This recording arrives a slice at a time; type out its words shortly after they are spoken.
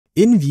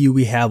In Vue,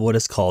 we have what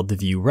is called the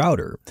Vue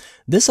router.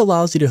 This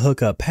allows you to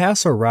hook up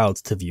paths or routes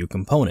to Vue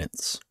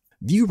components.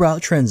 Vue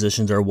route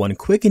transitions are one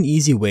quick and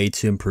easy way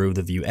to improve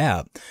the Vue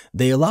app.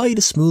 They allow you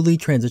to smoothly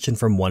transition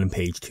from one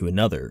page to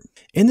another.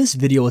 In this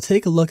video, we'll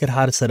take a look at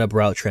how to set up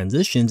route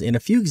transitions and a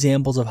few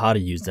examples of how to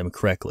use them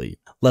correctly.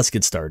 Let's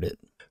get started.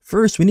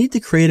 First, we need to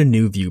create a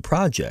new Vue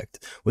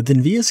project.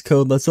 Within VS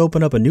Code, let's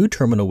open up a new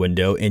terminal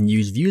window and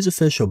use Vue's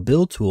official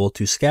build tool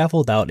to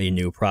scaffold out a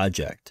new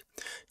project.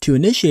 To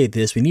initiate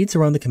this, we need to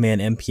run the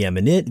command npm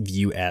init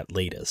vue at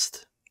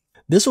latest.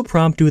 This will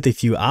prompt you with a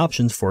few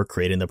options for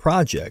creating the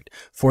project.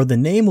 For the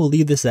name, we'll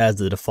leave this as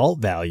the default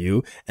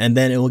value, and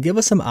then it will give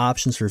us some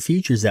options for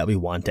features that we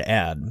want to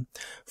add.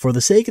 For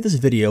the sake of this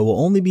video,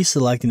 we'll only be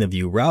selecting the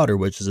Vue router,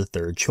 which is a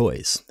third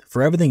choice.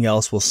 For everything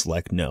else, we'll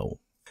select no.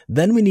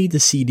 Then we need to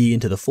cd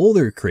into the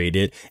folder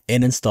created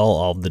and install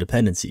all of the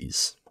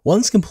dependencies.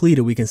 Once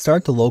completed, we can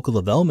start the local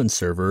development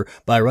server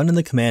by running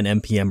the command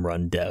npm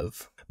run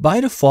dev. By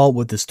default,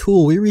 with this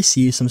tool, we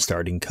receive some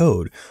starting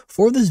code.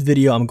 For this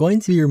video, I'm going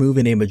to be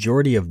removing a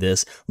majority of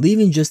this,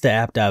 leaving just the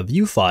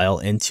app.vue file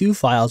and two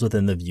files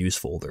within the views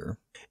folder.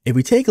 If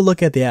we take a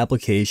look at the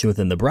application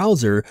within the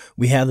browser,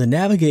 we have the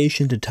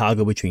navigation to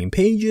toggle between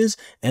pages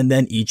and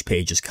then each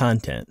page's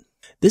content.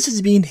 This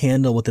is being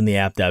handled within the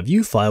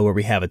app.vue file where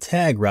we have a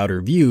tag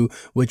RouterView,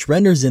 which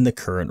renders in the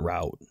current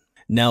route.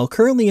 Now,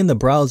 currently in the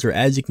browser,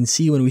 as you can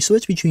see, when we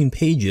switch between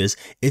pages,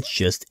 it's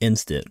just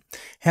instant.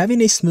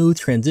 Having a smooth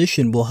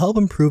transition will help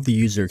improve the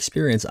user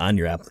experience on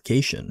your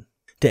application.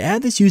 To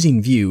add this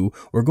using Vue,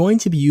 we're going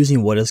to be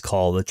using what is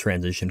called the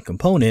transition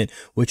component,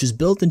 which is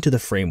built into the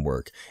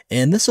framework,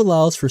 and this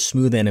allows for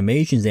smooth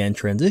animations and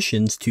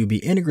transitions to be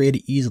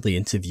integrated easily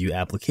into Vue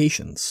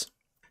applications.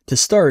 To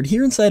start,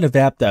 here inside of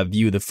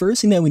app.vue, the first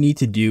thing that we need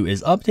to do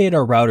is update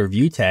our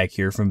RouterView tag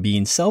here from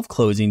being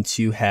self-closing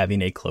to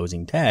having a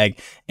closing tag.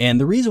 And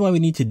the reason why we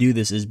need to do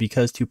this is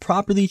because to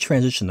properly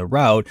transition the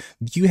route,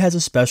 Vue has a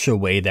special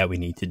way that we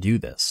need to do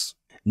this.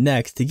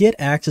 Next, to get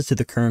access to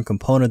the current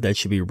component that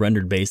should be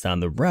rendered based on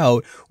the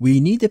route,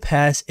 we need to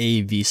pass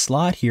a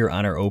vslot here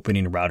on our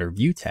opening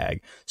RouterView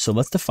tag. So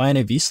let's define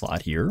a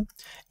vslot here,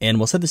 and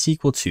we'll set this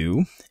equal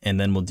to, and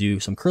then we'll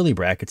do some curly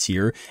brackets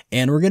here,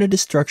 and we're going to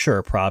destructure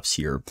our props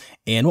here.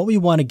 And what we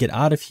want to get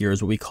out of here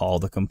is what we call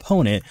the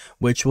component,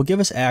 which will give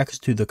us access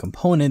to the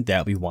component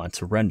that we want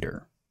to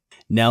render.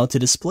 Now, to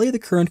display the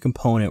current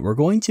component, we're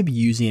going to be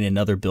using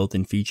another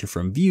built-in feature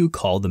from Vue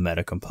called the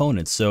meta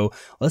component. So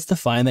let's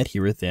define that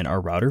here within our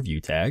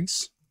RouterView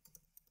tags.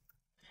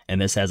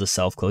 And this has a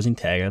self-closing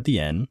tag at the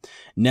end.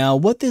 Now,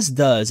 what this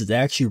does is it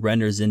actually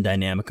renders in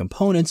dynamic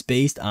components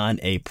based on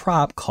a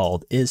prop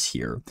called is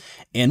here.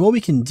 And what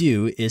we can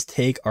do is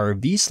take our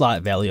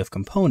vslot value of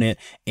component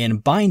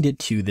and bind it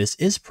to this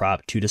is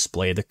prop to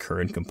display the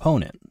current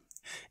component.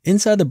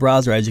 Inside the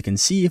browser, as you can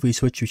see, if we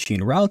switch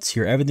between routes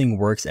here, everything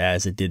works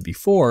as it did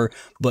before,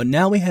 but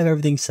now we have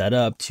everything set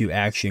up to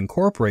actually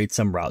incorporate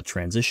some route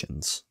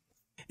transitions.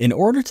 In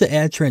order to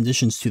add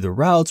transitions to the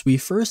routes, we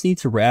first need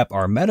to wrap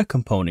our meta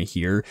component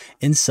here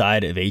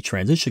inside of a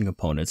transition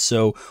component.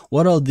 So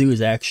what I'll do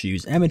is actually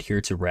use Emmet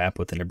here to wrap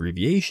with an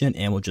abbreviation,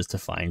 and we'll just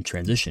define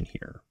transition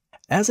here.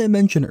 As I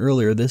mentioned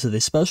earlier, this is a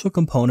special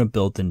component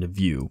built into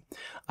Vue.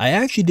 I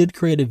actually did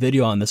create a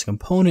video on this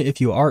component.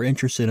 If you are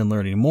interested in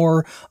learning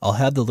more, I'll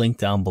have the link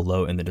down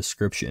below in the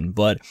description.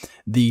 But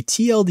the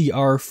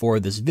TLDR for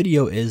this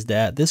video is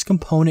that this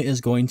component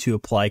is going to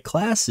apply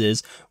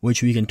classes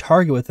which we can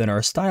target within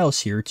our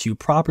styles here to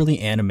properly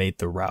animate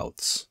the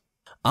routes.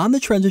 On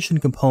the transition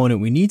component,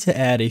 we need to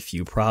add a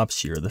few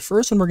props here. The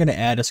first one we're going to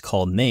add is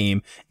called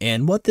name,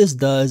 and what this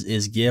does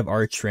is give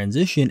our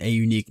transition a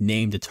unique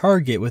name to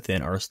target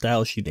within our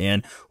style sheet,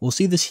 and we'll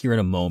see this here in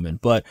a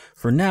moment. But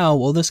for now,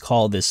 we'll just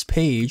call this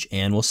page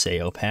and we'll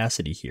say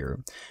opacity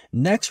here.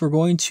 Next, we're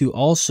going to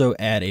also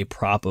add a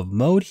prop of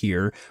mode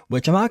here,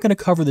 which I'm not going to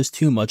cover this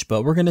too much,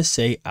 but we're going to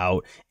say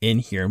out in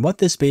here. And what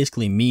this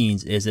basically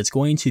means is it's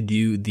going to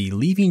do the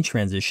leaving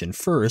transition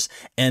first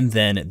and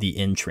then the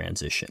in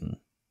transition.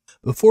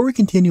 Before we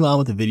continue on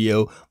with the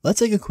video, let's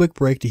take a quick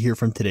break to hear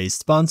from today's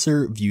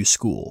sponsor, Vue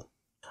School.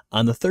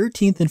 On the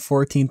 13th and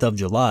 14th of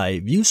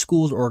July, Vue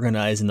School is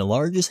organizing the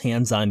largest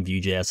hands-on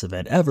Vue.js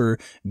event ever,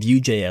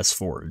 Vue.js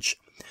Forge.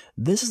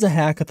 This is a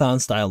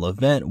hackathon-style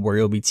event where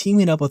you'll be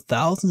teaming up with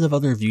thousands of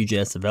other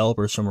Vue.js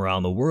developers from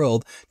around the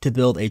world to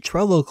build a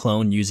Trello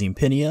clone using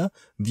Pinia,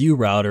 Vue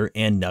Router,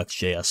 and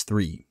Nuxt.js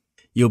 3.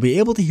 You'll be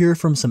able to hear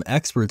from some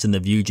experts in the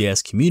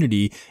Vue.js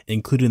community,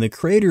 including the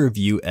creator of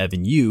Vue,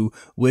 Evan You,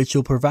 which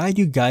will provide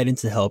you guidance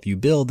to help you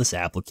build this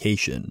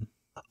application.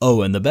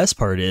 Oh, and the best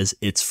part is,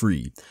 it's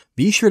free.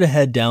 Be sure to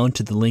head down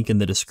to the link in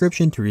the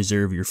description to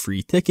reserve your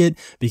free ticket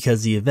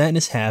because the event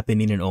is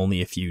happening in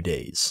only a few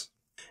days.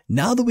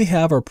 Now that we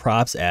have our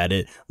props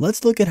added,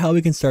 let's look at how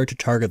we can start to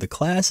target the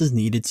classes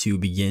needed to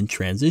begin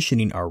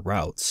transitioning our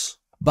routes.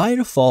 By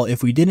default,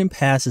 if we didn't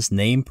pass this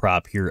name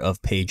prop here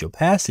of page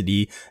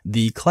opacity,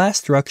 the class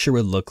structure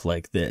would look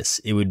like this.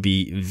 It would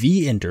be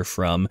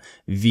vEnterFrom,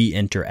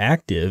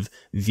 vEnterActive,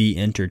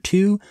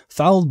 vEnter2,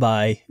 followed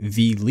by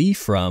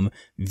vLeaveFrom,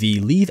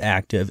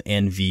 vLeaveActive,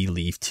 and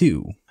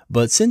vLeave2.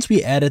 But since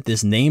we added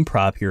this name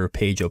prop here of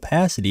page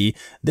opacity,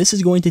 this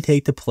is going to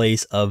take the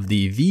place of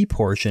the v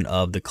portion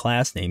of the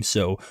class name.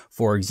 So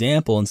for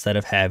example, instead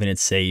of having it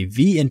say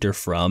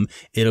vEnterFrom,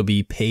 it'll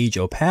be page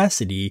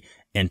opacity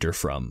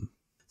enterFrom.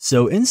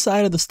 So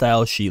inside of the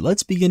style sheet,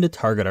 let's begin to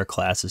target our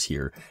classes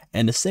here.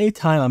 And to save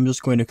time, I'm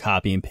just going to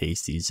copy and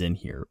paste these in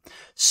here.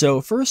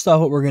 So first off,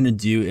 what we're going to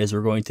do is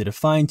we're going to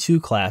define two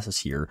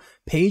classes here,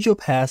 page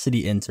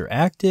opacity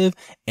interactive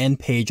and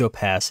page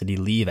opacity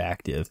leave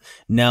active.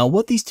 Now,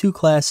 what these two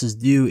classes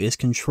do is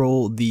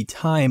control the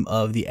time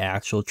of the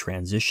actual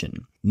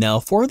transition.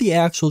 Now, for the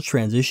actual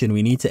transition,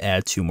 we need to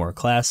add two more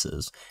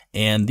classes,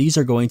 and these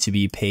are going to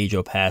be page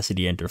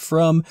opacity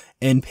enterFrom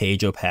and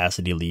page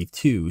opacity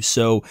leave2.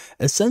 So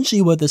essentially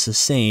what this is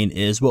saying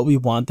is what we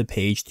want the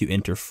page to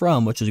enter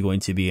from, which is going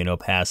to be an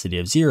opacity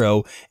of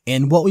 0,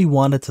 and what we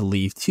want it to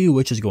leave to,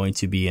 which is going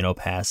to be an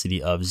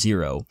opacity of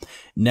 0.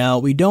 Now,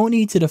 we don't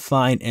need to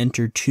define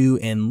enter to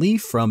and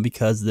leave from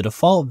because the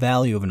default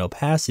value of an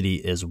opacity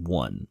is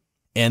 1.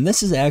 And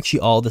this is actually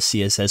all the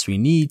CSS we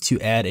need to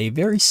add a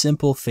very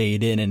simple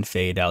fade in and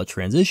fade out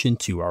transition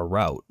to our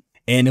route.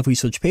 And if we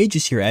switch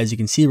pages here, as you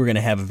can see, we're going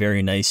to have a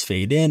very nice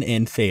fade in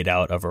and fade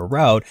out of our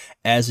route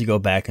as we go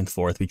back and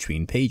forth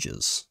between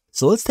pages.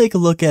 So let's take a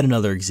look at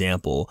another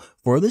example.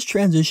 For this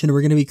transition,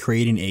 we're going to be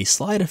creating a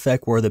slide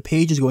effect where the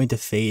page is going to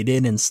fade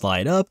in and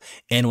slide up,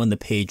 and when the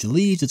page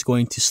leaves, it's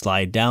going to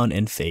slide down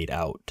and fade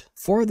out.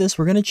 For this,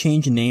 we're going to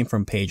change the name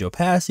from page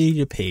opacity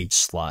to page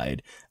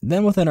slide.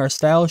 Then within our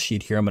style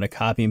sheet here, I'm going to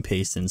copy and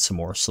paste in some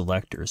more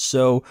selectors.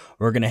 So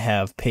we're going to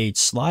have page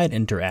slide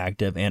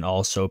interactive and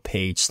also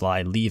page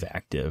slide leave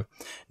active.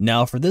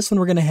 Now for this one,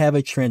 we're going to have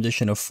a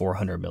transition of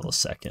 400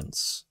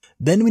 milliseconds.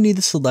 Then we need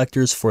the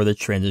selectors for the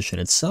transition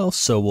itself,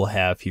 so we'll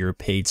have here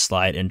page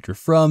slide enter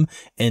from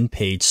and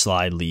page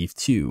slide leave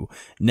to.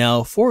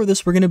 Now for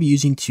this, we're going to be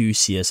using two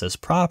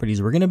CSS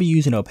properties. We're going to be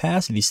using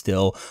opacity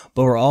still,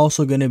 but we're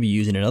also going to be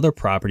using another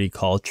property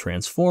called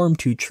transform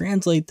to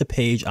translate the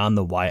page on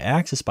the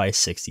y-axis by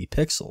 60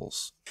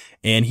 pixels.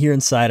 And here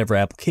inside of our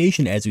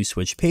application, as we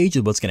switch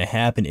pages, what's going to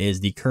happen is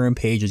the current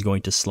page is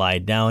going to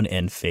slide down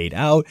and fade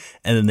out,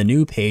 and then the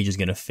new page is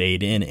going to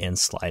fade in and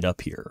slide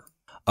up here.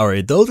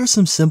 Alright, those are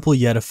some simple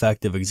yet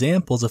effective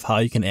examples of how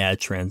you can add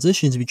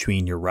transitions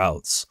between your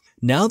routes.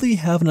 Now that you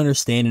have an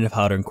understanding of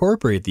how to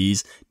incorporate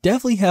these,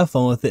 definitely have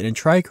fun with it and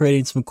try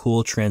creating some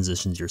cool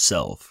transitions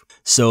yourself.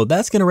 So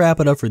that's going to wrap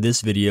it up for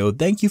this video.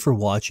 Thank you for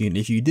watching.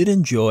 If you did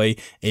enjoy,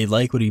 a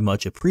like would be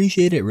much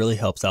appreciated. It really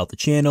helps out the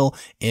channel.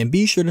 And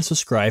be sure to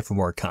subscribe for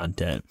more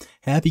content.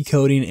 Happy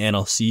coding, and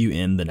I'll see you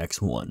in the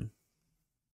next one.